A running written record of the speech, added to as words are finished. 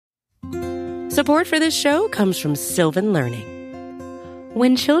Support for this show comes from Sylvan Learning.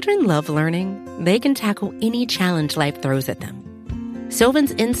 When children love learning, they can tackle any challenge life throws at them.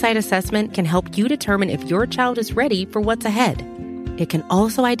 Sylvan's Insight Assessment can help you determine if your child is ready for what's ahead. It can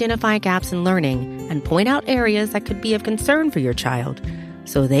also identify gaps in learning and point out areas that could be of concern for your child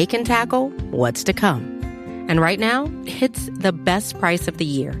so they can tackle what's to come. And right now, it's the best price of the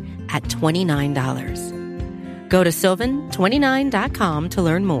year at $29. Go to sylvan29.com to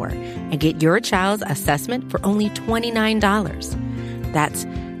learn more and get your child's assessment for only $29. That's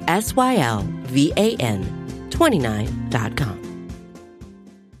SYLVAN 29.com.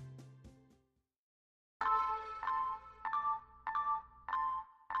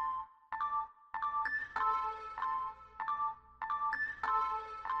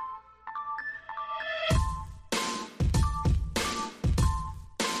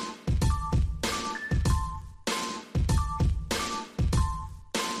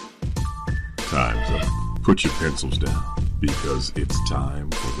 Time's up. Put your pencils down because it's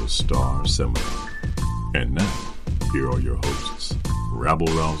time for the Star Seminar. And now, here are your hosts, Rabble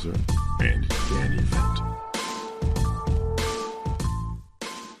Rouser and Danny Fenton.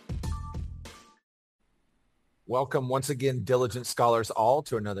 Welcome once again, diligent scholars all,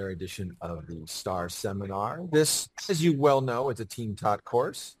 to another edition of the Star Seminar. This, as you well know, is a team-taught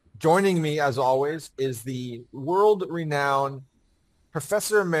course. Joining me, as always, is the world-renowned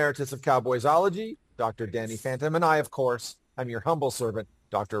Professor Emeritus of Cowboysology, Dr. Danny Phantom, and I, of course, am your humble servant,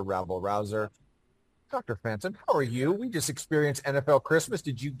 Dr. Rabble Rouser. Dr. Phantom, how are you? We just experienced NFL Christmas.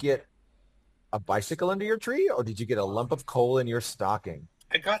 Did you get a bicycle under your tree, or did you get a lump of coal in your stocking?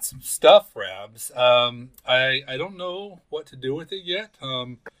 I got some stuff, Rabs. I don't know what to do with it yet.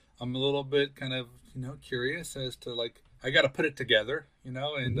 I'm a little bit kind of curious as to I got to put it together, and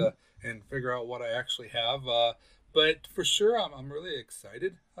figure out what I actually have. But for sure, I'm really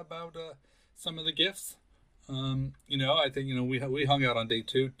excited about some of the gifts. I think we hung out on day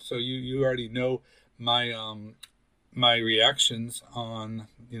 2, so you already know my my reactions on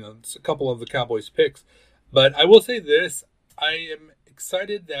a couple of the Cowboys picks. But I will say this: I am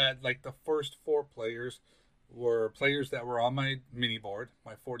excited that the first 4 players were players that were on my mini board,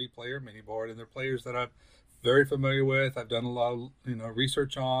 my 40-player mini board, and they're players that I'm very familiar with. I've done a lot of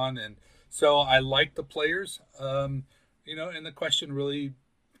research on, and so I like the players, and the question really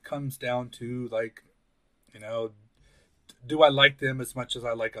comes down to do I like them as much as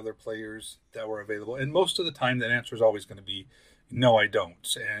I like other players that were available? And most of the time, that answer is always going to be no, I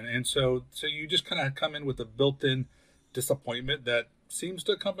don't. And so you just kind of come in with a built-in disappointment that seems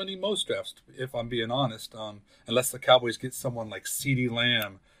to accompany most drafts, if I'm being honest, unless the Cowboys get someone like CeeDee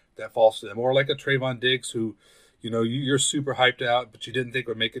Lamb that falls to them, or like a Trayvon Diggs who you're super hyped out, but you didn't think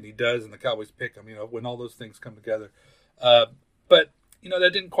would make it, and he does, and the Cowboys pick him, when all those things come together. But,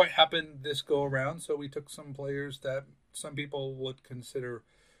 that didn't quite happen this go around, so we took some players that some people would consider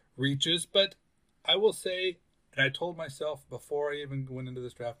reaches. But I will say, and I told myself before I even went into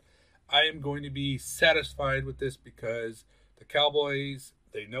this draft, I am going to be satisfied with this because the Cowboys,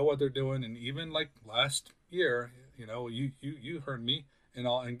 they know what they're doing, and even last year, you heard me and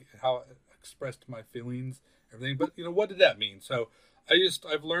how I expressed my feelings, everything. But what did that mean? So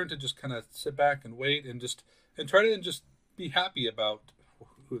I've learned to just kind of sit back and wait and try to just be happy about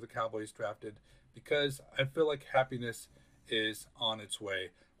who the Cowboys drafted, because I feel like happiness is on its way.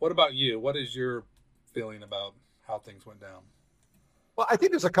 What about you? What is your feeling about how things went down? Well, I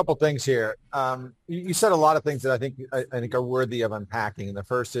think there's a couple things here. You said a lot of things that I think are worthy of unpacking. And the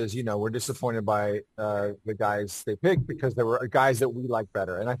first is, we're disappointed by the guys they picked because there were guys that we like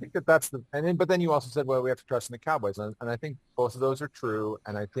better. And I think that's but then you also said, well, we have to trust in the Cowboys. And I think both of those are true.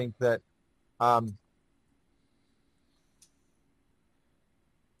 And I think that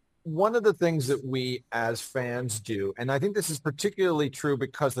one of the things that we as fans do, and I think this is particularly true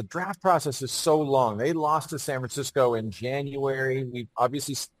because the draft process is so long. They lost to San Francisco in January. We've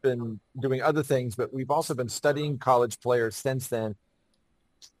obviously been doing other things, but we've also been studying college players since then.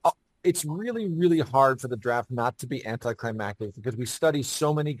 It's really, really hard for the draft not to be anticlimactic because we study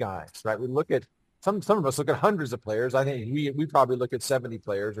so many guys, right? We look at, some of us look at hundreds of players. I think we probably look at 70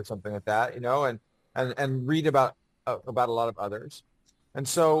 players or something like that, and read about a lot of others. And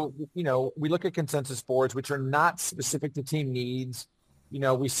so, we look at consensus boards, which are not specific to team needs.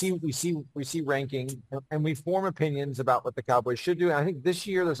 We see ranking, and we form opinions about what the Cowboys should do. And I think this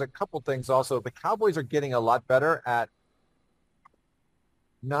year there's a couple things also. The Cowboys are getting a lot better at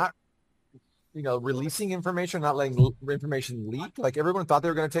not, releasing information, not letting information leak. Like everyone thought they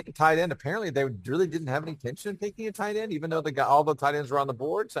were going to take a tight end. Apparently, they really didn't have any intention of taking a tight end, even though all the tight ends were on the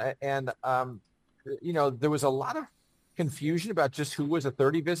boards. And there was a lot of confusion about just who was a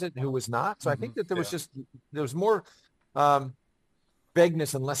 30 visit and who was not. So I think that there was more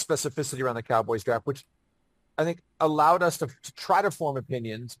vagueness and less specificity around the Cowboys draft, which I think allowed us to try to form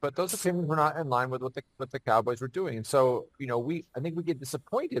opinions, but those opinions were not in line with what the Cowboys were doing. And so, I think we get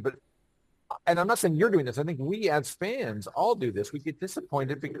disappointed, and I'm not saying you're doing this. I think we as fans all do this. We get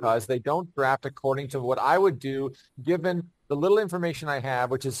disappointed because they don't draft according to what I would do, given the little information I have,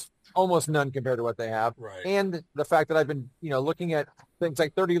 which is almost none compared to what they have. Right. And the fact that I've been, looking at things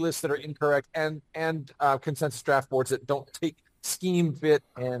like 30 lists that are incorrect and consensus draft boards that don't take scheme fit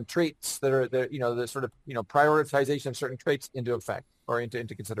and traits that are the sort of, prioritization of certain traits into effect or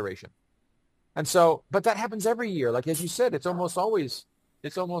into consideration. And so, but that happens every year. Like, as you said, it's almost always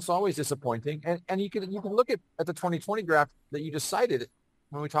disappointing. And you can look at the 2020 draft that you just cited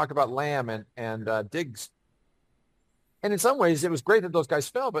when we talk about Lamb and Diggs. And in some ways, it was great that those guys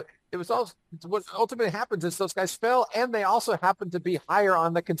fell, but it was also what ultimately happens is those guys fell, and they also happen to be higher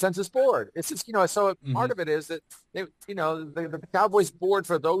on the consensus board. It's just, so part of it is that the Cowboys board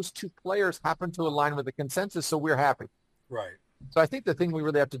for those two players happen to align with the consensus, so we're happy. Right. So I think the thing we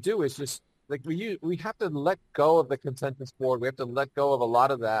really have to do is just like we have to let go of the consensus board. We have to let go of a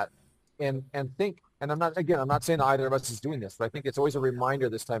lot of that, and think. And I'm not saying either of us is doing this, but I think it's always a reminder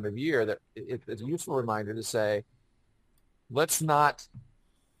this time of year that it's a useful reminder to say, let's not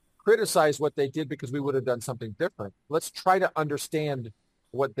criticize what they did because we would have done something different. Let's try to understand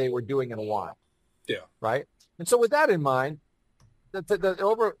what they were doing and why. Yeah. Right. And so with that in mind,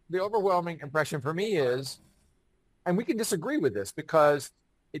 the overwhelming impression for me is, and we can disagree with this because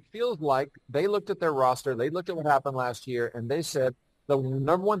it feels like they looked at their roster, they looked at what happened last year, and they said the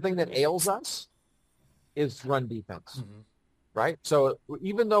number one thing that ails us is run defense. Mm-hmm. Right. So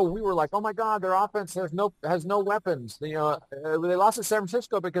even though we were like, oh my God, their offense has no weapons, they lost to San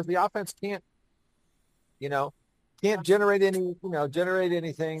Francisco because the offense can't generate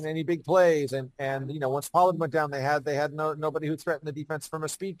anything, any big plays. And once Pollard went down, they had nobody who threatened the defense from a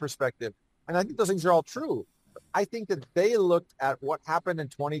speed perspective. And I think those things are all true. I think that they looked at what happened in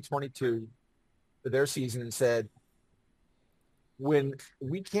 2022 for their season and said, when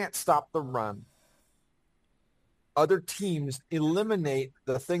we can't stop the run, other teams eliminate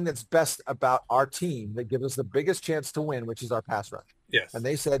the thing that's best about our team that gives us the biggest chance to win, which is our pass rush. Yes. And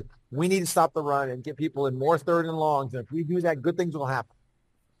they said, we need to stop the run and get people in more third and longs. And if we do that, good things will happen.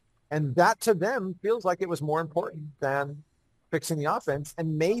 And that to them feels like it was more important than fixing the offense.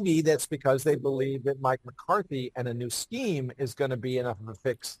 And maybe that's because they believe that Mike McCarthy and a new scheme is going to be enough of a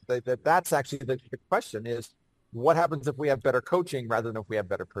fix. That's actually the question is, what happens if we have better coaching rather than if we have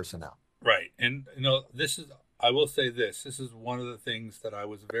better personnel? Right. And, I will say this is one of the things that I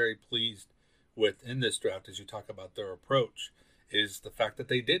was very pleased with in this draft as you talk about their approach is the fact that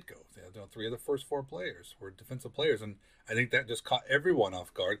they did go. Three of the first four players were defensive players, and I think that just caught everyone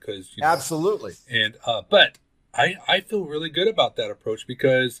off guard because absolutely. And but I feel really good about that approach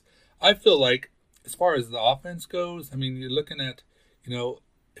because I feel like as far as the offense goes, I mean, you're looking at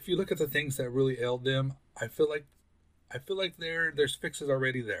if you look at the things that really ailed them, I feel like there's fixes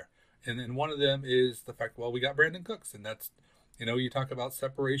already there. And then one of them is the fact, we got Brandon Cooks, and that's, you talk about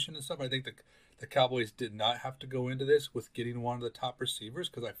separation and stuff. I think the Cowboys did not have to go into this with getting one of the top receivers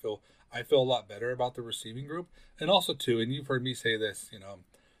because I feel a lot better about the receiving group. And also too, and you've heard me say this,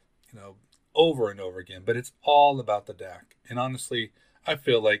 over and over again, but it's all about the Dak. And honestly, I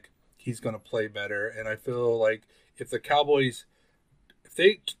feel like he's going to play better. And I feel like if the Cowboys, if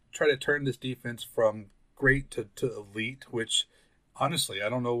they try to turn this defense from great to elite, which honestly, I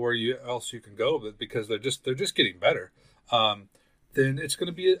don't know where else you can go, but because they're just getting better. Then it's going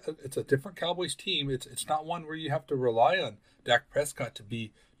to be it's a different Cowboys team. It's not one where you have to rely on Dak Prescott to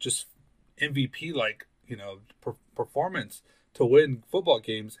be just MVP like performance to win football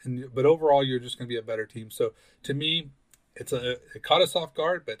games. But overall, you're just going to be a better team. So to me, it caught us off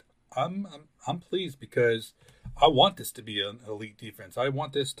guard, but I'm pleased because I want this to be an elite defense. I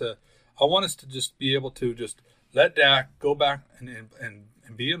want us to just be able to just let Dak go back and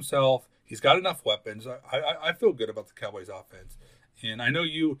be himself. He's got enough weapons. I feel good about the Cowboys offense. And I know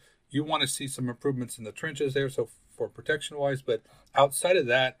you want to see some improvements in the trenches there, so for protection-wise. But outside of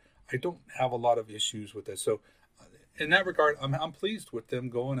that, I don't have a lot of issues with this. So in that regard, I'm pleased with them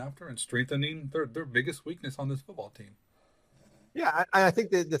going after and strengthening their biggest weakness on this football team. Yeah, I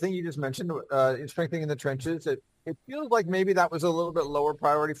think the thing you just mentioned, strengthening in the trenches, it feels like maybe that was a little bit lower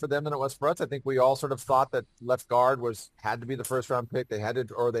priority for them than it was for us. I think we all sort of thought that left guard had to be the first round pick. They had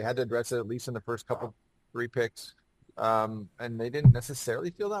to address it at least in the first three picks. And they didn't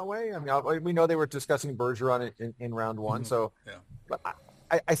necessarily feel that way. I mean, we know they were discussing Bergeron in round one. Mm-hmm. So, yeah. But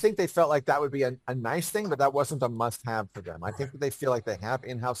I think they felt like that would be a nice thing, but that wasn't a must-have for them. I think that they feel like they have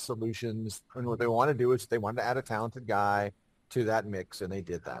in-house solutions, and what they want to do is they wanted to add a talented guy to that mix, and they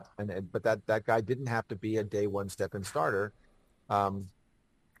did that. But that guy didn't have to be a day one step-in starter,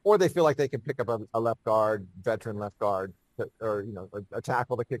 or they feel like they can pick up a left guard, veteran left guard, or a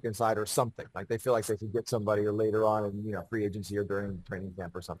tackle to kick inside or something. Like they feel like they could get somebody or later on in free agency or during training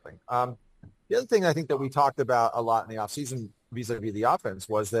camp or something. The other thing I think that we talked about a lot in the offseason vis-a-vis the offense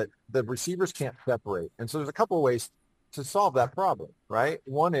was that the receivers can't separate. And so there's a couple of ways to solve that problem, right?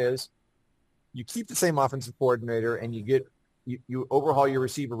 One is you keep the same offensive coordinator and you overhaul your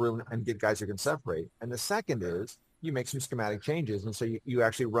receiver room and get guys who can separate. And the second is you make some schematic changes. And so you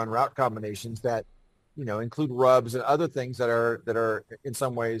actually run route combinations that, include rubs and other things that are in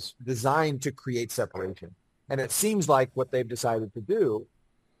some ways designed to create separation. And it seems like what they've decided to do,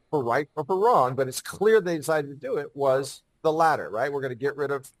 for right or for wrong, but it's clear they decided to do it, was the latter, right? We're going to get rid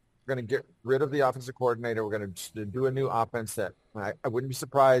of the offensive coordinator. We're going to do a new offense that I wouldn't be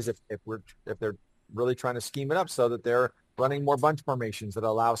surprised if they're really trying to scheme it up so that they're running more bunch formations that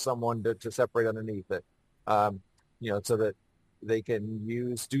allow someone to separate underneath it, so that they can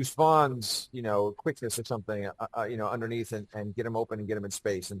use Deuce Vaughn's, quickness or something, underneath and get him open and get him in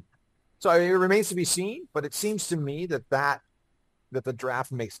space. And so it remains to be seen, but it seems to me that the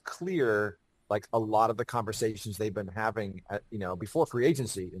draft makes clear like a lot of the conversations they've been having before free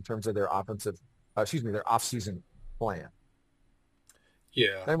agency in terms of their their off-season plan.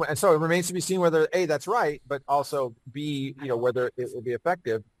 Yeah. And so it remains to be seen whether A, that's right, but also B, whether it will be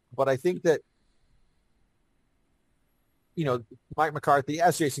effective. But I think that, Mike McCarthy,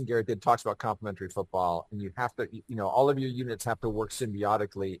 as Jason Garrett did, talks about complementary football, and you have to, all of your units have to work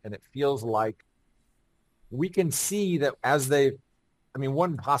symbiotically. And it feels like we can see that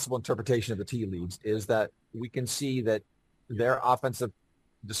one possible interpretation of the tea leaves is that we can see that their offensive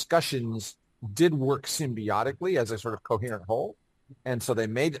discussions did work symbiotically as a sort of coherent whole. And so they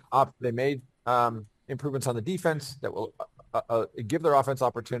made improvements on the defense that will give their offense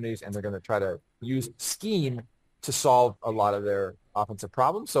opportunities, and they're going to try to use scheme to solve a lot of their offensive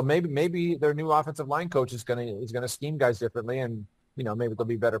problems. So maybe their new offensive line coach is going to scheme guys differently, and maybe there'll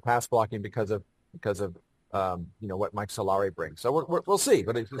be better pass blocking because of what Mike Solari brings. So we'll see,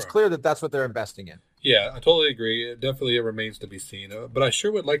 but it's clear that that's what they're investing in. Yeah, I totally agree. It remains to be seen. But I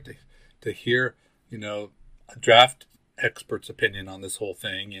sure would like to hear, a draft expert's opinion on this whole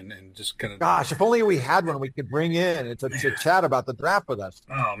thing and just kind of. Gosh, if only we had one we could bring in to chat about the draft with us.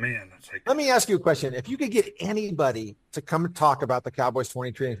 Oh, man. Let me ask you a question. If you could get anybody to come and talk about the Cowboys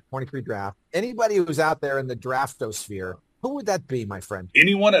 23 draft, anybody who's out there in the draftosphere, who would that be, my friend?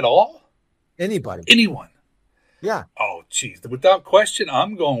 Anyone at all? Anybody. Anyone. Yeah. Oh, geez. Without question,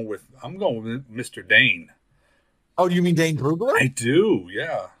 I'm going with Mr. Dane. Oh, do you mean Dane Brugler? I do,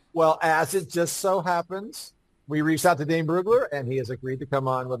 yeah. Well, as it just so happens, we reached out to Dane Brugler, and he has agreed to come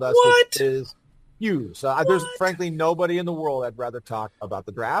on with us. What? Which is huge. There's frankly nobody in the world I'd rather talk about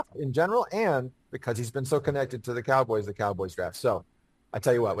the draft in general, and because he's been so connected to the Cowboys draft. So I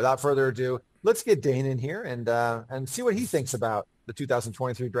tell you what, without further ado, let's get Dane in here and see what he thinks about the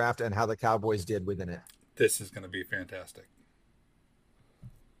 2023 draft and how the Cowboys did within it. This is going to be fantastic.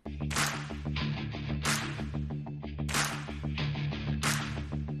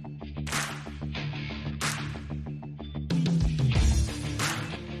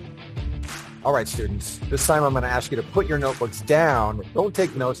 All right, students, this time I'm going to ask you to put your notebooks down. Don't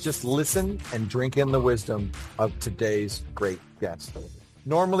take notes, just listen and drink in the wisdom of today's great guest.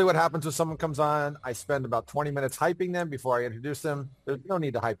 Normally what happens when someone comes on, I spend about 20 minutes hyping them before I introduce them. There's no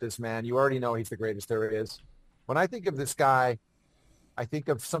need to hype this man. You already know he's the greatest there is. When I think of this guy, I think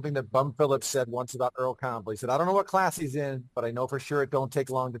of something that Bum Phillips said once about Earl Campbell. He said, I don't know what class he's in, but I know for sure it don't take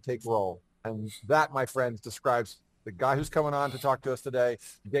long to take roll. And that, my friends, describes the guy who's coming on to talk to us today,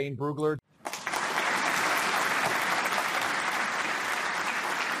 Dane Brugler.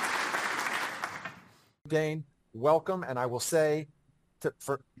 Dane, welcome. And I will say,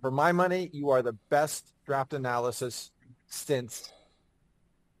 for my money, you are the best draft analysis since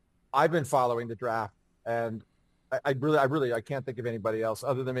I've been following the draft. And I can't think of anybody else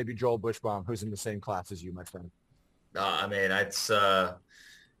other than maybe Joel Bushbaum, who's in the same class as you, my friend. It's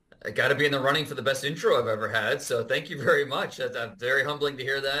I got to be in the running for the best intro I've ever had. So thank you very much. That's very humbling to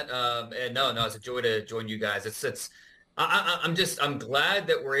hear that. And no, it's a joy to join you guys. I'm glad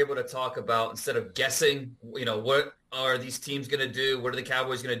that we're able to talk about, instead of guessing, what are these teams going to do? What are the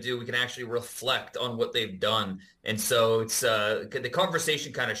Cowboys going to do? We can actually reflect on what they've done. And so it's the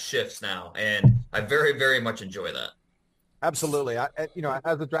conversation kind of shifts now. And I very, very much enjoy that. Absolutely. As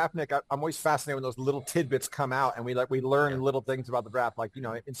a draftnik, I'm always fascinated when those little tidbits come out and we learn little things about the draft. Like,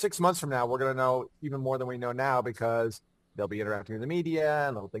 in 6 months from now, we're going to know even more than we know now because they'll be interacting with the media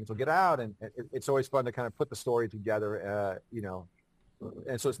and little things will get out. And it's always fun to kind of put the story together,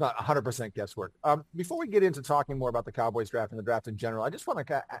 and so it's not 100% guesswork. Before we get into talking more about the Cowboys draft and the draft in general, I just want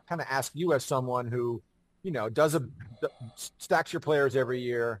to kind of ask you as someone who, stacks your players every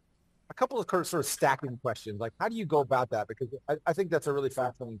year, a couple of sort of stacking questions. Like, how do you go about that? Because I think that's a really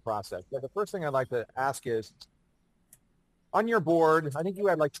fascinating process. But the first thing I'd like to ask is, on your board, I think you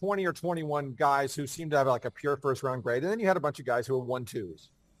had like 20 or 21 guys who seemed to have like a pure first round grade. And then you had a bunch of guys who were 1-2s.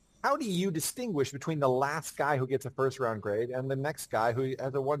 How do you distinguish between the last guy who gets a first round grade and the next guy who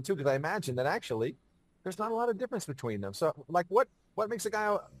has a 1-2? Because I imagine that actually there's not a lot of difference between them. So like what makes a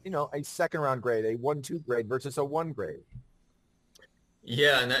guy, a second round grade, a 1-2 grade versus a 1 grade?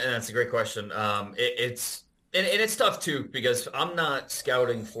 Yeah, and that's a great question. It's tough too because I'm not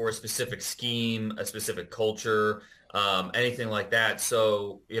scouting for a specific scheme, a specific culture, anything like that.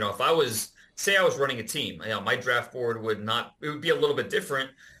 So, if I was running a team, my draft board it would be a little bit different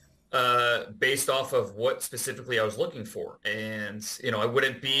based off of what specifically I was looking for. And, I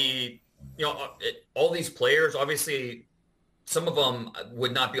wouldn't be, all these players, obviously, some of them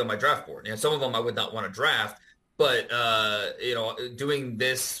would not be on my draft board. Some of them I would not want to draft. But, doing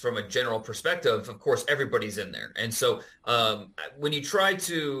this from a general perspective, of course, everybody's in there. And so when you try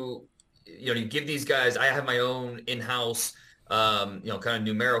to, you give these guys, I have my own in-house, kind of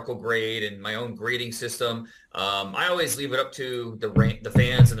numerical grade and my own grading system. I always leave it up to the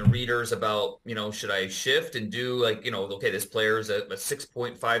fans and the readers about, should I shift and do like, okay, this player is a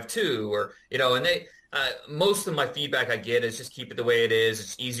 6.52 or, and most of my feedback I get is just keep it the way it is.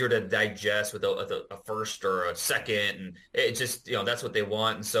 It's easier to digest with a first or a second. And it just, that's what they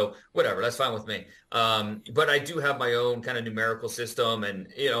want. And so whatever, that's fine with me. But I do have my own kind of numerical system and,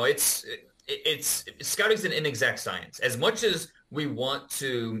 it's scouting's an inexact science. As much as we want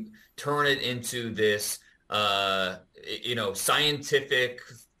to turn it into this, scientific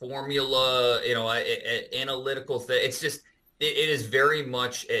formula, analytical thing, it's just, it is very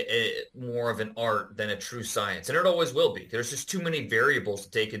much more of an art than a true science. And it always will be. There's just too many variables to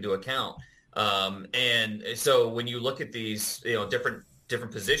take into account. And so when you look at these,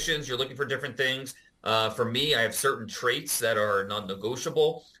 different positions, you're looking for different things. For me, I have certain traits that are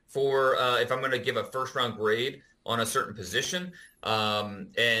non-negotiable for if I'm going to give a first round grade on a certain position.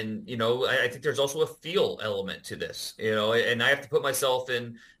 And, I think there's also a feel element to this, and I have to put myself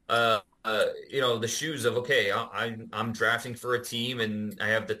in, the shoes of, okay, I'm drafting for a team and I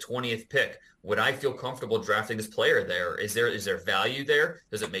have the 20th pick. Would I feel comfortable drafting this player there? Is there value there?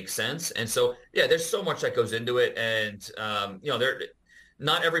 Does it make sense? And so, yeah, there's so much that goes into it. And,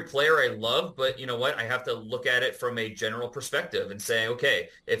 not every player I love, but you know what? I have to look at it from a general perspective and say, okay,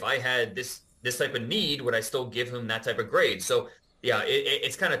 if I had this type of need, would I still give him that type of grade? So yeah,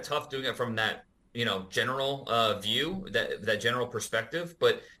 it's kind of tough doing it from that, general view, that general perspective.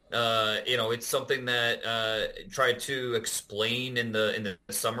 But it's something that try to explain in the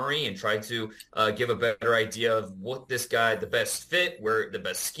summary and try to give a better idea of what this guy, the best fit, where the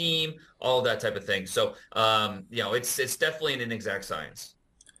best scheme, all of that type of thing. So, it's definitely an inexact science.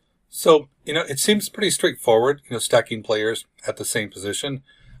 So, it seems pretty straightforward, stacking players at the same position.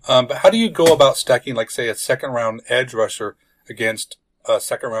 But how do you go about stacking, like, say, a second round edge rusher against a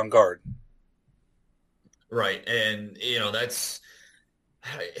second round guard? Right. And,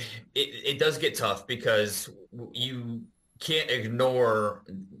 it does get tough because you can't ignore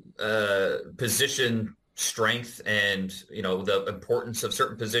position strength and, the importance of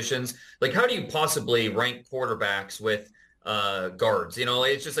certain positions. Like, how do you possibly rank quarterbacks with guards?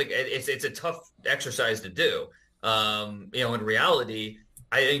 It's just like, it's a tough exercise to do. In reality,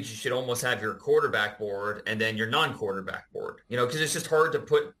 I think you should almost have your quarterback board and then your non-quarterback board, because it's just hard to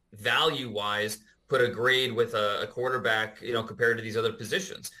put value-wise, put a grade with a quarterback, compared to these other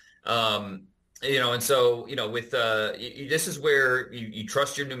positions. And so, with this is where you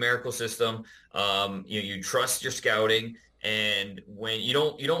trust your numerical system, you trust your scouting, and when you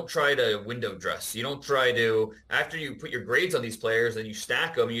don't try to window dress, you don't try to, after you put your grades on these players and you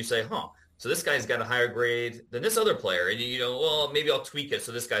stack them, and you say, so this guy's got a higher grade than this other player, and well, maybe I'll tweak it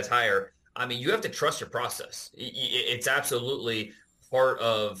so this guy's higher. I mean, you have to trust your process. It's absolutely part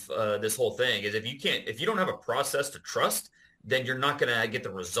of this whole thing is if you don't have a process to trust, then you're not going to get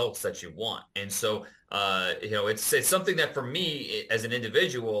the results that you want. And so, it's something that for me as an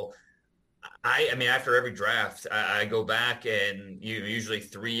individual, I mean, after every draft, I go back and usually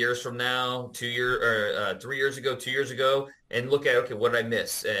 3 years from now, 3 years ago, 2 years ago, and look at, okay, what did I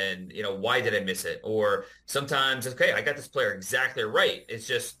miss? And, why did I miss it? Or sometimes, okay, I got this player exactly right. It's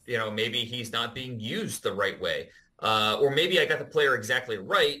just, maybe he's not being used the right way. Or maybe I got the player exactly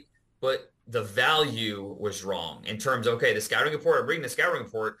right, but the value was wrong in terms of, okay, the scouting report, I'm reading the scouting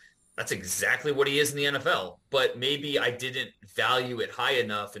report, that's exactly what he is in the NFL. But maybe I didn't value it high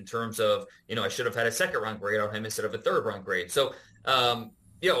enough in terms of, I should have had a second round grade on him instead of a third round grade. So,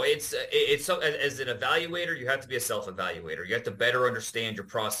 it's as an evaluator, you have to be a self-evaluator. You have to better understand your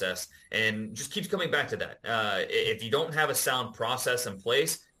process, and just keeps coming back to that. If you don't have a sound process in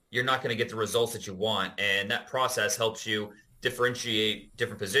place, you're not going to get the results that you want. And that process helps you differentiate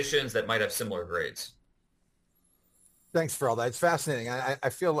different positions that might have similar grades. Thanks for all that. It's fascinating. I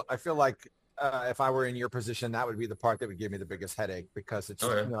feel like if I were in your position, that would be the part that would give me the biggest headache, because it's,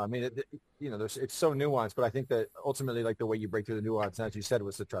 it's so nuanced, but I think that ultimately, like, the way you break through the nuance, as you said,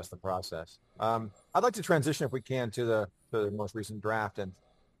 was to trust the process. I'd like to transition, if we can, to the most recent draft. And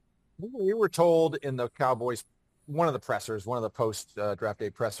we were told in the Cowboys, one of the post draft day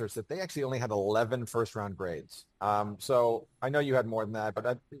pressers, that they actually only had 11 first round grades. So I know you had more than that,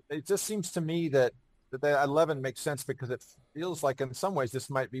 but it just seems to me that the 11 makes sense, because it feels like in some ways this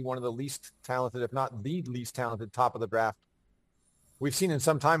might be one of the least talented, if not the least talented, top of the draft we've seen in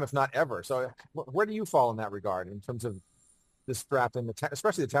some time, if not ever. So where do you fall in that regard in terms of this draft, and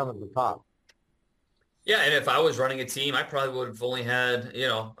especially the talent at the top? Yeah, and if I was running a team, I probably would have only had,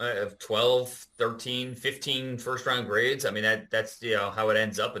 12, 13, 15 first-round grades. I mean, that's how it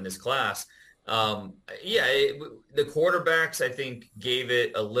ends up in this class. The quarterbacks, I think, gave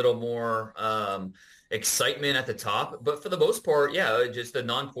it a little more excitement at the top. But for the most part, just the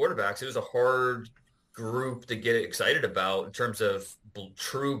non-quarterbacks, it was a hard group to get excited about in terms of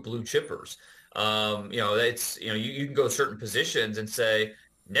true blue chippers. You can go certain positions and say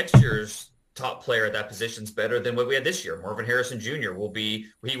next year's top player at that position is better than what we had this year. Marvin Harrison Jr.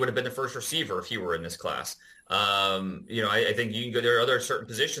 He would have been the first receiver if he were in this class. I think you can go, there are other certain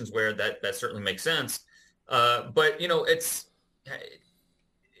positions where that certainly makes sense. But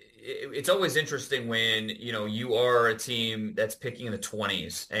it's always interesting when, you are a team that's picking in the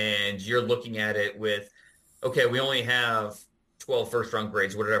 20s and you're looking at it with, okay, we only have 12 first round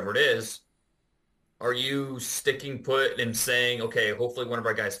grades, whatever it is. Are you sticking put and saying, okay, hopefully one of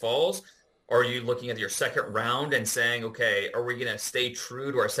our guys falls? Are you looking at your second round and saying, okay, are we going to stay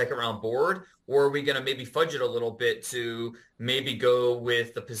true to our second round board? Or are we going to maybe fudge it a little bit to maybe go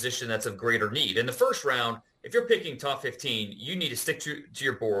with the position that's of greater need? In the first round, if you're picking top 15, you need to stick to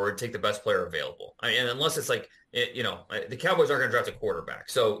your board, take the best player available. And unless it's like, the Cowboys aren't going to draft a quarterback.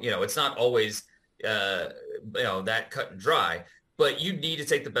 So, it's not always, that cut and dry. But you need to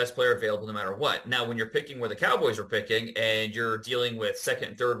take the best player available no matter what. Now, when you're picking where the Cowboys are picking and you're dealing with second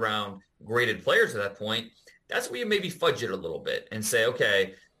and third round graded players at that point, that's where you maybe fudge it a little bit and say,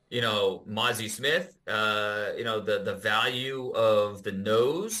 okay, Mozzie Smith, the value of the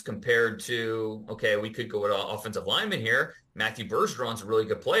nose compared to, okay, we could go with an offensive lineman here. Matthew Bergeron's a really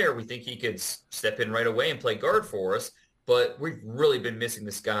good player. We think he could step in right away and play guard for us. But we've really been missing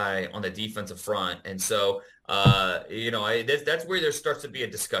this guy on the defensive front. And so, that's where there starts to be a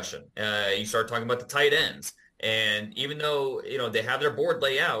discussion. You start talking about the tight ends. And even though, they have their board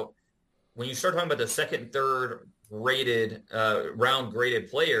layout, when you start talking about the second and third rated, round graded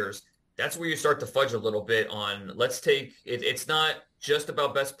players, that's where you start to fudge a little bit on, let's take it. It's not just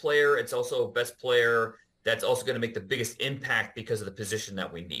about best player. It's also best player that's also going to make the biggest impact because of the position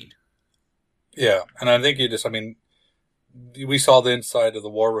that we need. Yeah. And I think we saw the inside of the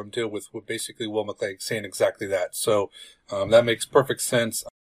war room too, with basically Will McClay saying exactly that. So that makes perfect sense.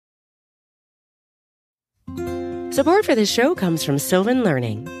 Support for this show comes from Sylvan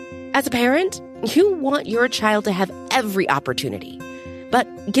Learning. As a parent, you want your child to have every opportunity, but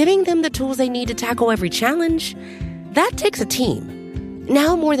giving them the tools they need to tackle every challenge, that takes a team.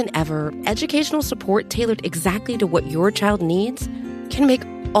 Now more than ever, educational support tailored exactly to what your child needs can make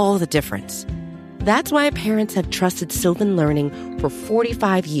all the difference. That's why parents have trusted Sylvan Learning for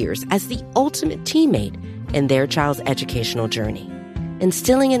 45 years as the ultimate teammate in their child's educational journey,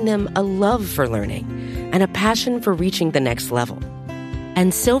 instilling in them a love for learning and a passion for reaching the next level.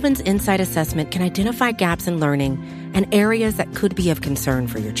 And Sylvan's Insight Assessment can identify gaps in learning and areas that could be of concern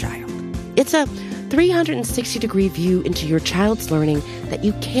for your child. It's a 360-degree view into your child's learning that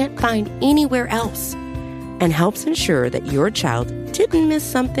you can't find anywhere else, and helps ensure that your child didn't miss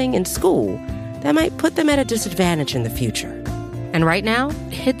something in school that might put them at a disadvantage in the future. And right now,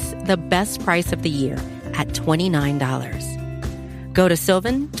 it's the best price of the year at $29. Go to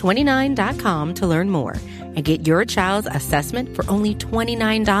sylvan29.com to learn more and get your child's assessment for only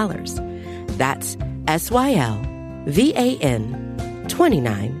 $29. That's SYLVAN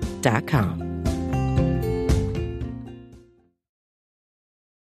 29.com.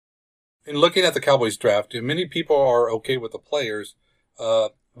 In looking at the Cowboys draft, many people are okay with the players,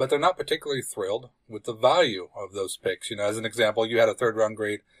 but they're not particularly thrilled with the value of those picks. As an example, you had a third-round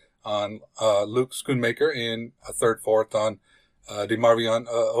grade on Luke Schoonmaker and a third, fourth on DeMarvion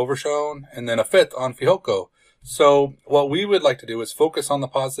Overshown, and then a fifth on Fihoko. So what we would like to do is focus on the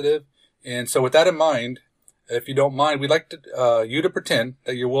positive. And so with that in mind, if you don't mind, we'd like to you to pretend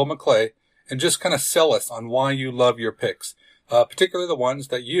that you're Will McClay and just kind of sell us on why you love your picks, particularly the ones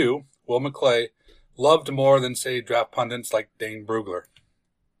that you, Will McClay, loved more than, say, draft pundits like Dane Brugler.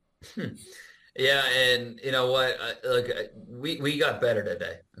 Yeah, and you know what? We got better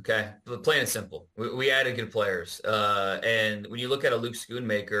today. Okay, but plain and simple, we added good players. And when you look at a Luke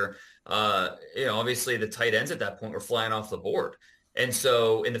Schoonmaker, obviously the tight ends at that point were flying off the board. And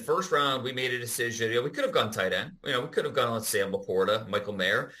so in the first round, we made a decision. We could have gone tight end. We could have gone, let's say, Laporta, Michael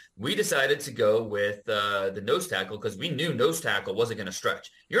Mayer. We decided to go with the nose tackle because we knew nose tackle wasn't going to stretch.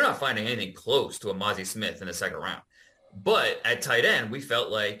 You're not finding anything close to a Mozzie Smith in the second round. But at tight end, we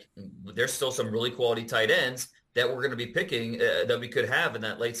felt like there's still some really quality tight ends that we're going to be picking that we could have in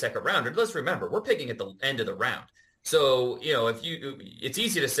that late second round. And let's remember, we're picking at the end of the round. So, it's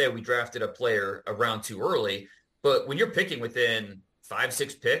easy to say we drafted a player a round too early. But when you're picking within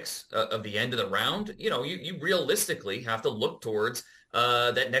 5-6 picks of the end of the round, you realistically have to look towards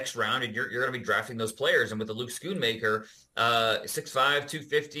that next round, and you're going to be drafting those players. And with the Luke Schoonmaker, 6'5",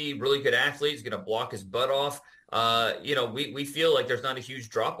 250, really good athlete, he's going to block his butt off. We feel like there's not a huge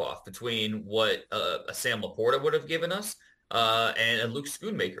drop-off between what a Sam Laporta would have given us and a Luke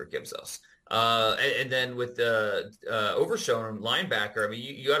Schoonmaker gives us. And then with the Overshown linebacker, I mean,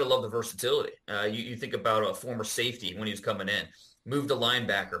 you got to love the versatility. You think about a former safety when he was coming in, moved to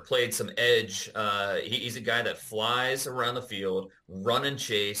linebacker, played some edge. He's a guy that flies around the field, run and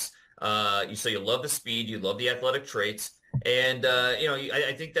chase. So you love the speed, you love the athletic traits. And,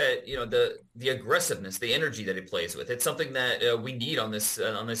 I think that, the aggressiveness, the energy that he plays with, it's something that we need on this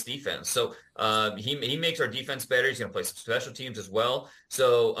defense. So he makes our defense better. He's going to play some special teams as well.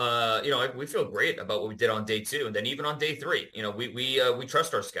 So, we feel great about what we did on day 2. And then even on day 3, we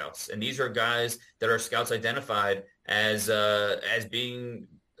trust our scouts. And these are guys that our scouts identified as being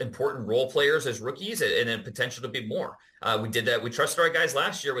important role players as rookies and then potential to be more. We did that. We trusted our guys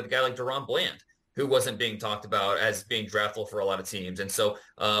last year with a guy like Deron Bland, who wasn't being talked about as being draftable for a lot of teams. And so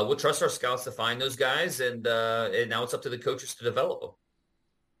we'll trust our scouts to find those guys, and now it's up to the coaches to develop them.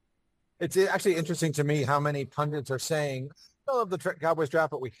 It's actually interesting to me how many pundits are saying, I love the Cowboys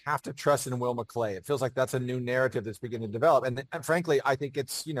draft, but we have to trust in Will McClay. It feels like that's a new narrative that's beginning to develop. And frankly, I think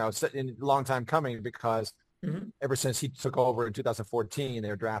it's, a long time coming because ever since he took over in 2014,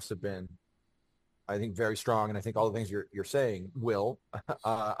 their drafts have been, I think, very strong. And I think all the things you're saying, Will,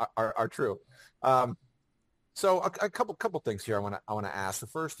 are true. So a couple things here I want to ask. The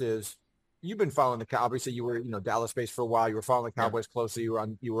first is, you've been following the Cowboys. Obviously, you were Dallas based for a while. You were following the Cowboys closely. You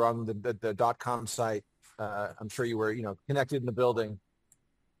were on the .com site. I'm sure you were connected in the building.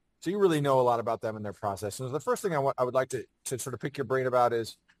 So you really know a lot about them and their process. So the first thing I would like to sort of pick your brain about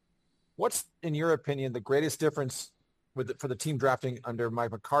is, what's, in your opinion, the greatest difference for the team drafting under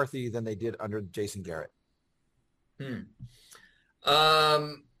Mike McCarthy than they did under Jason Garrett?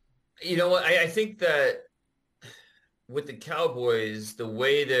 I think that with the Cowboys, the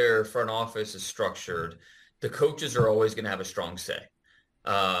way their front office is structured, the coaches are always going to have a strong say.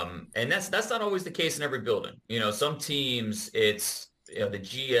 And that's not always the case in every building. Some teams, it's, the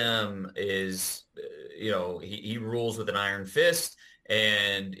GM is, he rules with an iron fist,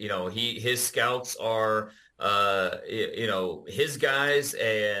 and, his scouts are, his guys,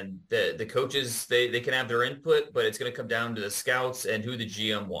 and the coaches, they can have their input, but it's going to come down to the scouts and who the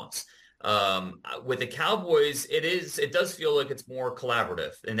GM wants. With the Cowboys, it does feel like it's more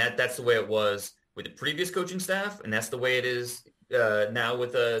collaborative, and that's the way it was with the previous coaching staff, and that's the way it is now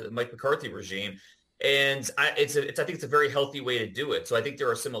with the Mike McCarthy regime. And I think it's a very healthy way to do it. So I think there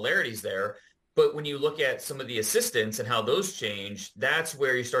are similarities there. But when you look at some of the assistants and how those change, that's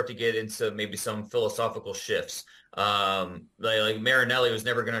where you start to get into maybe some philosophical shifts. Like Marinelli was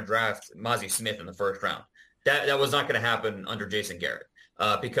never going to draft Mozzie Smith in the first round. That was not going to happen under Jason Garrett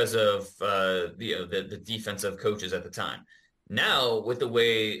because of the defensive coaches at the time. Now, with the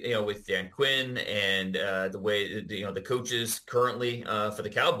way, with Dan Quinn and the way, the coaches currently for the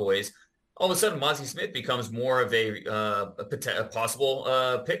Cowboys, all of a sudden, Mozzie Smith becomes more of a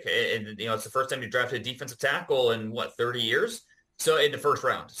possible pick. And, it's the first time you drafted a defensive tackle in, 30 years? So in the first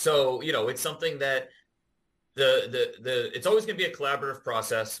round. So, it's something that it's always going to be a collaborative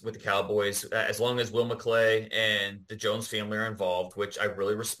process with the Cowboys as long as Will McClay and the Jones family are involved, which I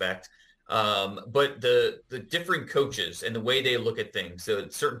really respect. But the different coaches and the way they look at things, so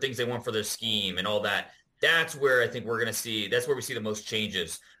certain things they want for their scheme and all that, that's where I think that's where we see the most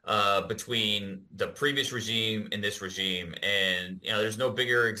changes between the previous regime and this regime. And, there's no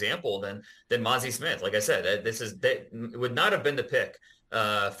bigger example than Mozzie Smith. Like I said, that would not have been the pick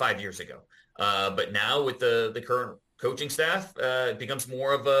 5 years ago. But now with the current coaching staff, it becomes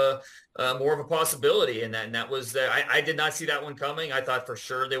more of a possibility. And that was I did not see that one coming. I thought for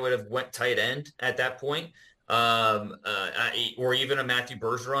sure they would have went tight end at that point, or even a Matthew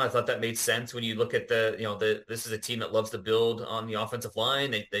Bergeron. I thought that made sense when you look at this is a team that loves to build on the offensive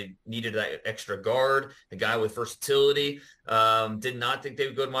line. They needed that extra guard, the guy with versatility. Did not think they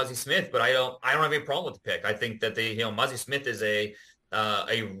would go to Mozzie Smith, but I don't have any problem with the pick. I think that Mozzie Smith is a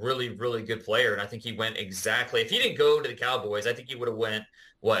really, really good player. And I think he went exactly, if he didn't go to the Cowboys, I think he would have went,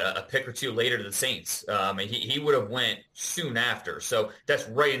 a pick or two later to the Saints. And he would have went soon after. So that's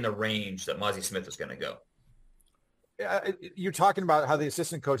right in the range that Mozzie Smith is going to go. You're talking about how the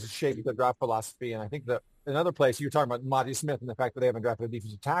assistant coaches shape the draft philosophy. And I think that another place you're talking about Mozzie Smith and the fact that they haven't drafted a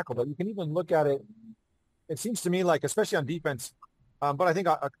defensive tackle, but you can even look at it. It seems to me like, especially on defense, but I think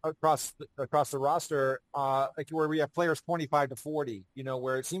across the roster, like where we have players 25 to 40,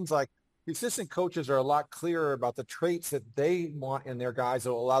 where it seems like the assistant coaches are a lot clearer about the traits that they want in their guys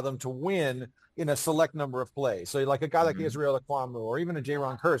that will allow them to win in a select number of plays. So like a guy like Israel Akwamu or even a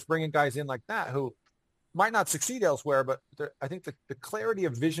Jaron Curse, bringing guys in like that who might not succeed elsewhere, but I think the clarity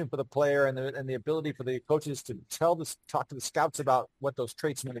of vision for the player and the ability for the coaches to talk to the scouts about what those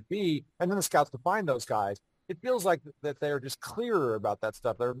traits might be, and then the scouts to find those guys. It feels like that they're just clearer about that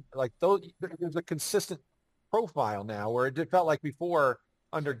stuff. They're like there's a consistent profile now, where it felt like before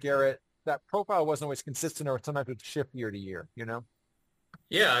under Garrett, that profile wasn't always consistent, or sometimes it would shift year to year,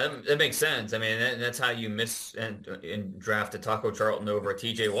 Yeah, that makes sense. I mean, that's how you miss and draft a Taco Charlton over a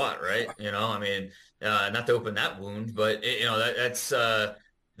TJ Watt, right? I mean, not to open that wound, but that's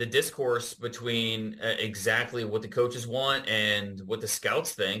the discourse between exactly what the coaches want and what the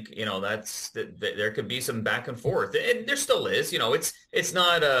scouts think. There could be some back and forth, and there still is. It's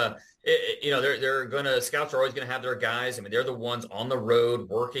not scouts are always gonna have their guys. I mean, they're the ones on the road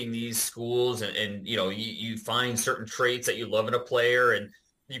working these schools, and you find certain traits that you love in a player, and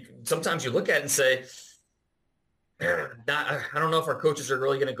sometimes you look at it and say, I don't know if our coaches are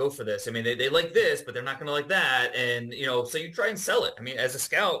really going to go for this. I mean, they like this, but they're not going to like that. And, so you try and sell it. I mean, as a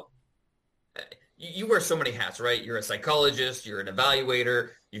scout, you wear so many hats, right? You're a psychologist, you're an evaluator,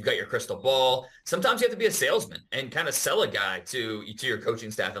 you've got your crystal ball. Sometimes you have to be a salesman and kind of sell a guy to your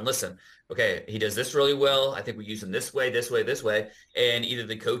coaching staff and listen, okay, he does this really well. I think we use him this way, this way, this way. And either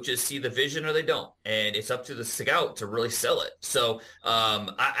the coaches see the vision or they don't. And it's up to the scout to really sell it. So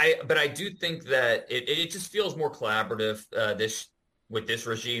but I do think that it just feels more collaborative with this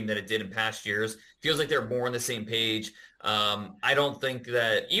regime than it did in past years. Feels like they're more on the same page. I don't think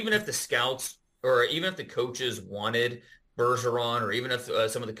that even if the scouts or even if the coaches wanted Bergeron, or even if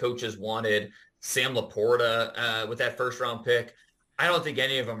some of the coaches wanted Sam Laporta with that first round pick, I don't think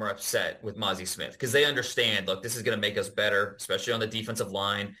any of them are upset with Mozzie Smith, because they understand, look, this is going to make us better, especially on the defensive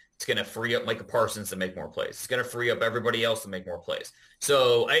line. It's going to free up Micah Parsons to make more plays. It's going to free up everybody else to make more plays.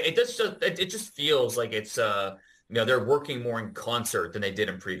 So it just feels like it's they're working more in concert than they did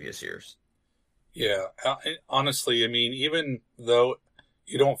in previous years. Yeah, honestly, I mean, even though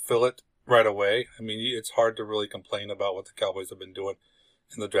you don't feel it right away, I mean, it's hard to really complain about what the Cowboys have been doing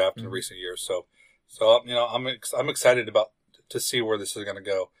in the draft in recent years. So I'm excited to see where this is going to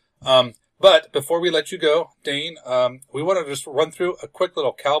go. But before we let you go, Dane, we want to just run through a quick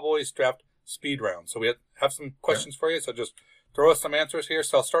little Cowboys draft speed round. So we have some questions for you. So just throw us some answers here.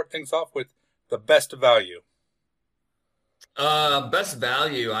 So I'll start things off with the best value. Best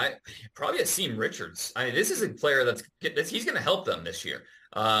value, I probably Asim Richards. I mean, this is a player he's going to help them this year.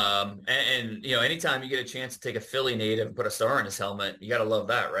 And anytime you get a chance to take a Philly native and put a star in his helmet, you got to love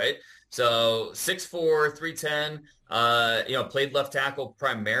that, right? So 6'4", 310, played left tackle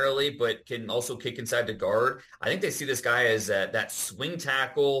primarily, but can also kick inside the guard. I think they see this guy as that swing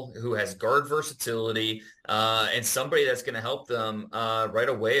tackle who has guard versatility, and somebody that's going to help them right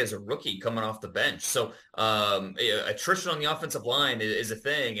away as a rookie coming off the bench. So attrition on the offensive line is a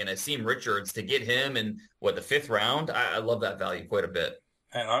thing, and Asim Richards, to get him in the fifth round, I love that value quite a bit.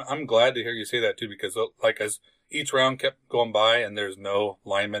 And I'm glad to hear you say that too, because as each round kept going by and there's no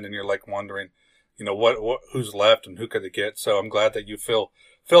linemen, and you're wondering, what who's left and who could they get. So I'm glad that you feel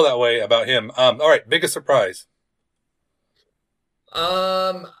that way about him. All right, biggest surprise.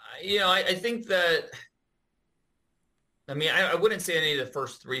 Um, I think that. I mean, I wouldn't say any of the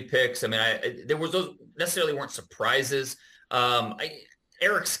first three picks. I mean, there was those necessarily weren't surprises.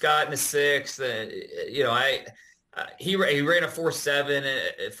 Eric Scott in the sixth. He ran a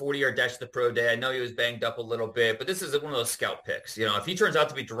 4.7, a 40-yard dash to the pro day. I know he was banged up a little bit, but this is one of those scout picks. If he turns out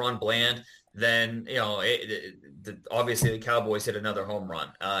to be Deron Bland, then obviously the Cowboys hit another home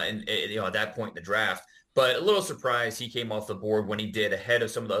run, and at that point in the draft. But a little surprised he came off the board when he did, ahead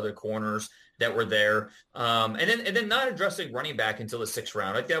of some of the other corners that were there. And then not addressing running back until the sixth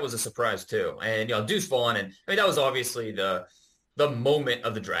round. I think that was a surprise too. And Deuce Vaughn, and I mean that was obviously the moment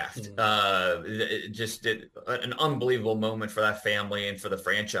of the draft. Just an unbelievable moment for that family and for the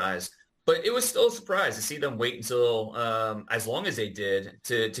franchise. But it was still a surprise to see them wait until as long as they did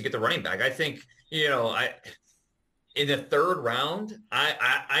to get the running back. I think in the third round,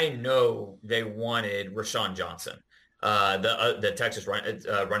 I know they wanted Rashawn Johnson, the Texas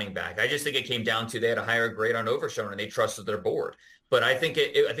running back. I just think it came down to they had a higher grade on Overshown and they trusted their board. But I think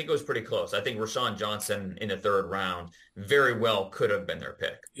it was pretty close. I think Rashawn Johnson in the third round very well could have been their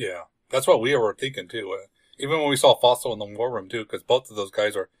pick. Yeah, that's what we were thinking too. Even when we saw Fossil in the war room too, because both of those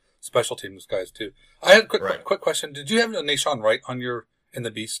guys are special teams guys too. I had a quick question. Did you have Nashawn Wright on in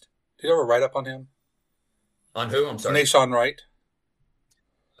the Beast? Did you ever write up on him? On who? I'm sorry. Nashawn Wright.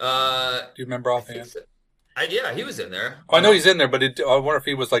 Do you remember offhand? So. Yeah, he was in there. I know he's in there, but I wonder if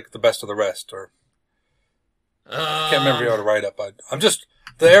he was like the best of the rest, or I can't remember if he had a write up.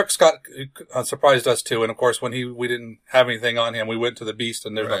 The Eric Scott surprised us too, and of course when we didn't have anything on him, we went to the Beast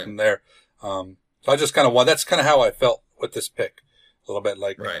and there's nothing there. So I just kind of that's kind of how I felt with this pick, a little bit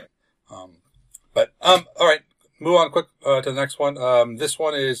like right. All right, move on quick to the next one. This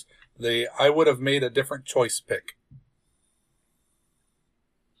one is I would have made a different choice pick.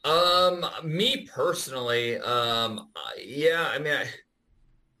 Me personally, yeah, I mean,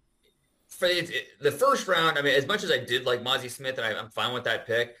 for the first round, I mean, as much as I did like Mozzie Smith, and I'm fine with that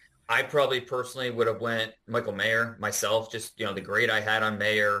pick, I probably personally would have went Michael Mayer myself, just, the grade I had on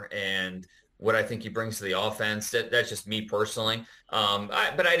Mayer and what I think he brings to the offense. That's just me personally.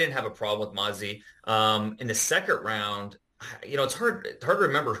 But I didn't have a problem with Mozzie. In the second round, it's hard to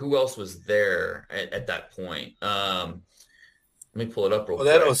remember who else was there at that point. Let me pull it up real quick.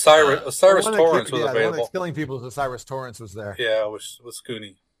 That Osiris Torrance was available. The one that's killing people is Osiris Torrance was there. Yeah, it was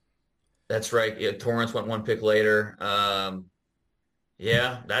Scooney. That's right. Yeah, Torrance went one pick later.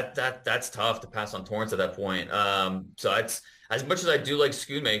 Yeah, that's tough to pass on Torrance at that point. So it's as much as I do like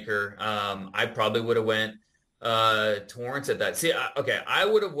Schoonmaker, I probably would have went Torrance at that. See, I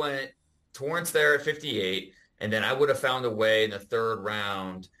would have went Torrance there at 58, and then I would have found a way in the third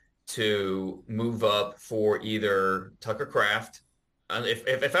round to move up for either Tucker Kraft.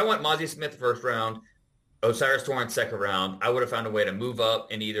 If I went Mozzie Smith first round, Osiris Torrance second round, I would have found a way to move up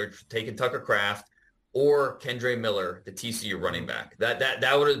and either taken Tucker Kraft or Kendre Miller, the TCU running back.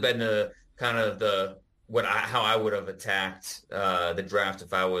 That would have been the kind of how I would have attacked the draft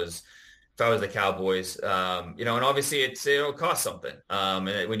if I was the Cowboys. And obviously it'll cost something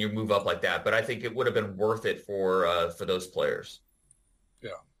and when you move up like that. But I think it would have been worth it for those players.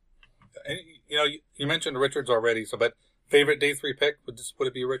 Yeah. And, you mentioned Richards already, but favorite day 3 pick, would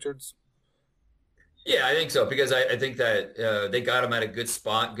it be Richards? Yeah, I think so, because I think that they got him at a good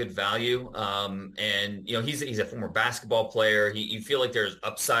spot, good value. And, he's a former basketball player. You feel like there's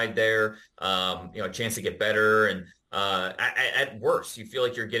upside there, a chance to get better. And at worst, you feel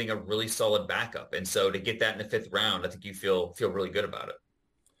like you're getting a really solid backup. And so to get that in the 5th round, I think you feel really good about it.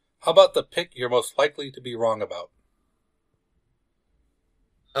 How about the pick you're most likely to be wrong about?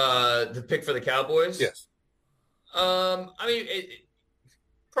 The pick for the Cowboys? Yes. I mean,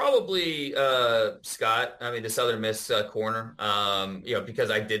 probably Scott. I mean, the Southern Miss corner. Because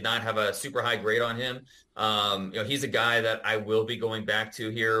I did not have a super high grade on him. He's a guy that I will be going back to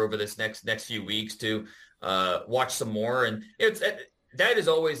here over this next few weeks to watch some more. And that is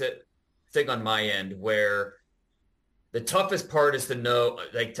always a thing on my end where the toughest part is to know,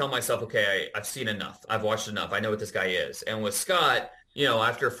 like, tell myself, okay, I've seen enough. I've watched enough. I know what this guy is. And with Scott,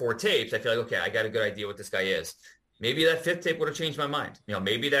 after 4 tapes, I feel like, okay, I got a good idea what this guy is. Maybe that 5th tape would have changed my mind.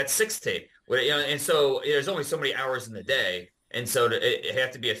 Maybe that 6th tape would, and so there's only so many hours in the day. And so it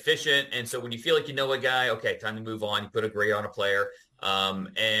have to be efficient. And so when you feel like you know a guy, okay, time to move on. You put a grade on a player.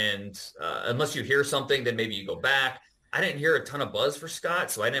 Unless you hear something, then maybe you go back. I didn't hear a ton of buzz for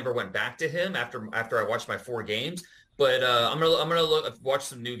Scott, so I never went back to him after I watched my 4 games. But I'm gonna watch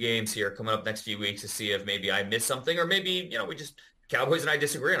some new games here coming up next few weeks to see if maybe I missed something, or maybe Cowboys and I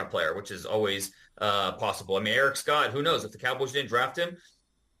disagree on a player, which is always possible. I mean, Eric Scott, who knows if the Cowboys didn't draft him,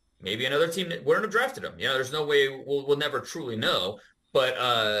 maybe another team wouldn't have drafted him. There's no way we'll never truly know. But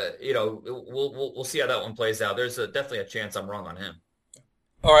we'll see how that one plays out. There's definitely a chance I'm wrong on him.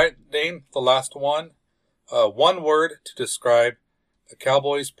 All right, Dane, the last one. One word to describe the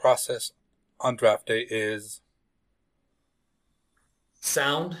Cowboys' process on draft day is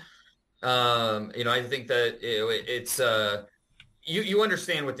sound. I think that it's you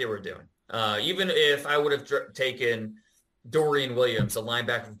understand what they were doing. Even if I would have taken Dorian Williams, a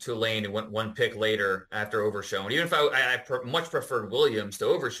linebacker from Tulane, who went one pick later after Overshown. Even if I much preferred Williams to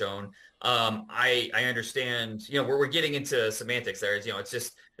Overshown, I understand. We're getting into semantics there. It's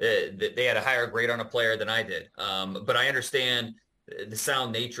just they had a higher grade on a player than I did. But I understand the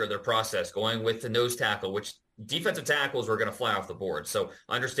sound nature of their process, going with the nose tackle, which defensive tackles were going to fly off the board. So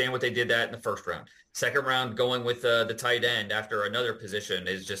I understand what they did that in the first round. Second round, going with the tight end after another position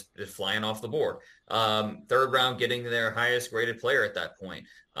is just flying off the board. Third round, getting their highest graded player at that point.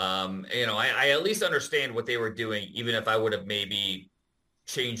 I at least understand what they were doing, even if I would have maybe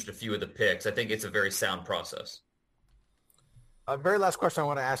changed a few of the picks. I think it's a very sound process. Very last question I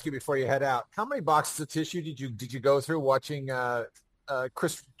want to ask you before you head out. How many boxes of tissue did you go through watching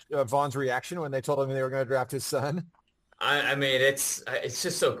Chris Vaughn's reaction when they told him they were going to draft his son? I mean, it's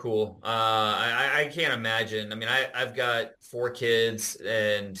just so cool. I can't imagine. I mean, I've got 4 kids,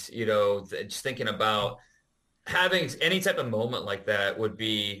 and just thinking about having any type of moment like that would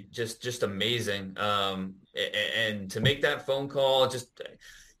be just amazing. And to make that phone call,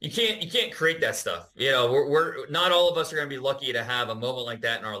 you can't create that stuff. We're not all of us are going to be lucky to have a moment like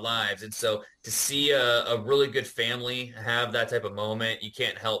that in our lives. And so to see a really good family have that type of moment, you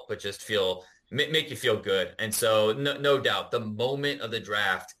can't help but just make you feel good. And so no doubt the moment of the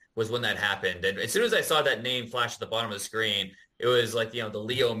draft was when that happened. And as soon as I saw that name flash at the bottom of the screen, it was like, the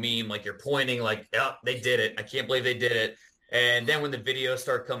Leo meme, like you're pointing like, oh, they did it. I can't believe they did it. And then when the videos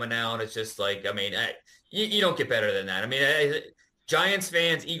start coming out, it's just like, I mean, you don't get better than that. I mean, Giants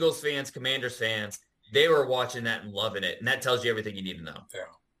fans, Eagles fans, Commanders fans, they were watching that and loving it. And that tells you everything you need to know. Yeah.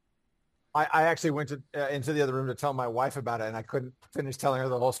 I actually went into the other room to tell my wife about it, and I couldn't finish telling her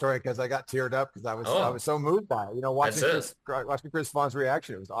the whole story because I got teared up because I was so moved by it. Watching Chris Vaughn's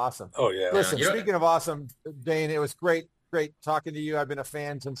reaction, it was awesome. Oh yeah. Listen, speaking of awesome, Dane, it was great talking to you. I've been a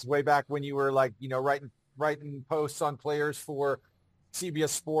fan since way back when you were writing posts on players for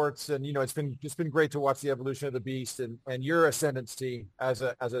CBS Sports, and it's been great to watch the evolution of the beast and your ascendancy as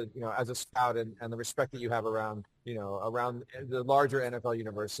a scout and the respect that you have around the larger NFL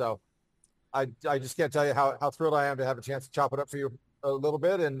universe. So I just can't tell you how thrilled I am to have a chance to chop it up for you a little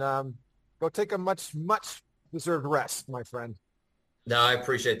bit and go take a much deserved rest, my friend. No, I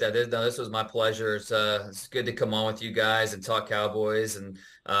appreciate that. This was my pleasure. It's good to come on with you guys and talk Cowboys and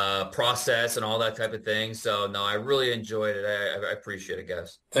process and all that type of thing. So, no, I really enjoyed it. I appreciate it,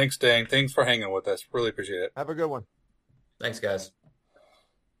 guys. Thanks, Dane. Thanks for hanging with us. Really appreciate it. Have a good one. Thanks, guys.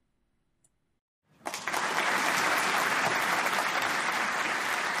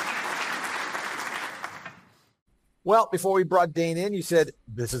 Well, before we brought Dane in, you said,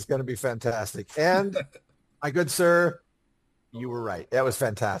 this is going to be fantastic. And my good sir, you were right. That was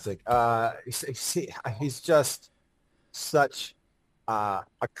fantastic. He's just such a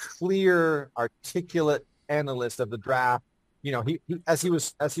clear, articulate analyst of the draft. He as he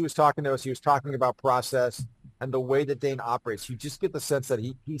was talking to us, he was talking about process and the way that Dane operates. You just get the sense that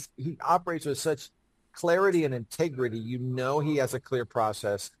he operates with such clarity and integrity. He has a clear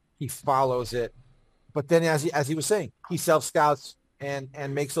process. He follows it. But then, as he was saying, he self-scouts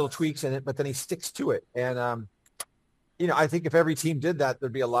and makes little tweaks in it, but then he sticks to it. And I think if every team did that,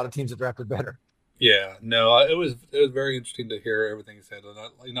 there'd be a lot of teams that drafted better. Yeah, no, it was very interesting to hear everything he said.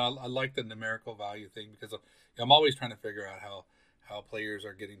 And I like the numerical value thing because I'm always trying to figure out how players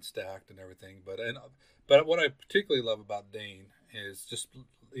are getting stacked and everything. But what I particularly love about Dane is just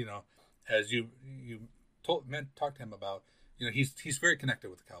as you talked to him about. He's very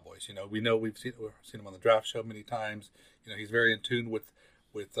connected with the Cowboys. We've seen him on the draft show many times. He's very in tune with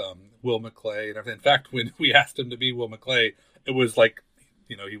Will McClay and everything. In fact, when we asked him to be Will McClay, it was like,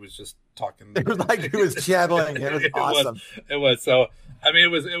 he was just talking. It was like he was channeling. It was awesome. It was. So, I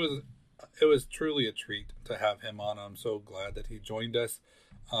mean, it was truly a treat to have him on. I'm so glad that he joined us.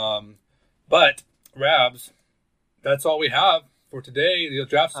 But Rabs, that's all we have for today. The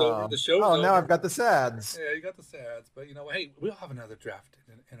draft's over. The show's over. Now I've got the sads. Yeah, you got the sads. But hey, we'll have another draft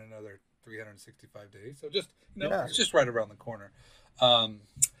in another 365 days. So it's just right around the corner.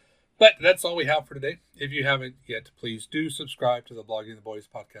 But that's all we have for today. If you haven't yet, please do subscribe to the Blogging the Boys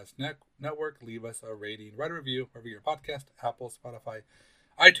podcast network. Leave us a rating, write a review wherever your podcast, Apple, Spotify,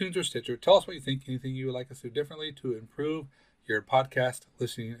 iTunes, or Stitcher. Tell us what you think. Anything you would like us to do differently to improve your podcast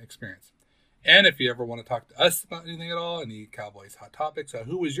listening experience. And if you ever want to talk to us about anything at all, any Cowboys hot topics,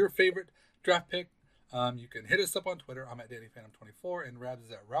 who was your favorite draft pick, you can hit us up on Twitter. I'm at DannyPhantom24, and Rabs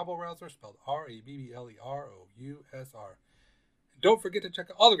is at RabbleRouser, spelled RABBLEROUSR. Don't forget to check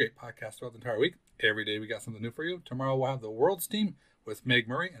out all the great podcasts throughout the entire week. Every day we got something new for you. Tomorrow we'll have the World's Team with Meg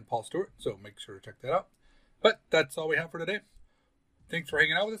Murray and Paul Stewart, so make sure to check that out. But that's all we have for today. Thanks for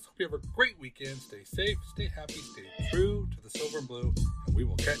hanging out with us. Hope you have a great weekend. Stay safe, stay happy, stay true to the silver and blue, and we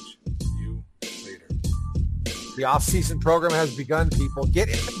will catch you later. The off-season program has begun, people. Get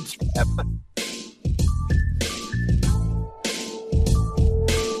in the gym.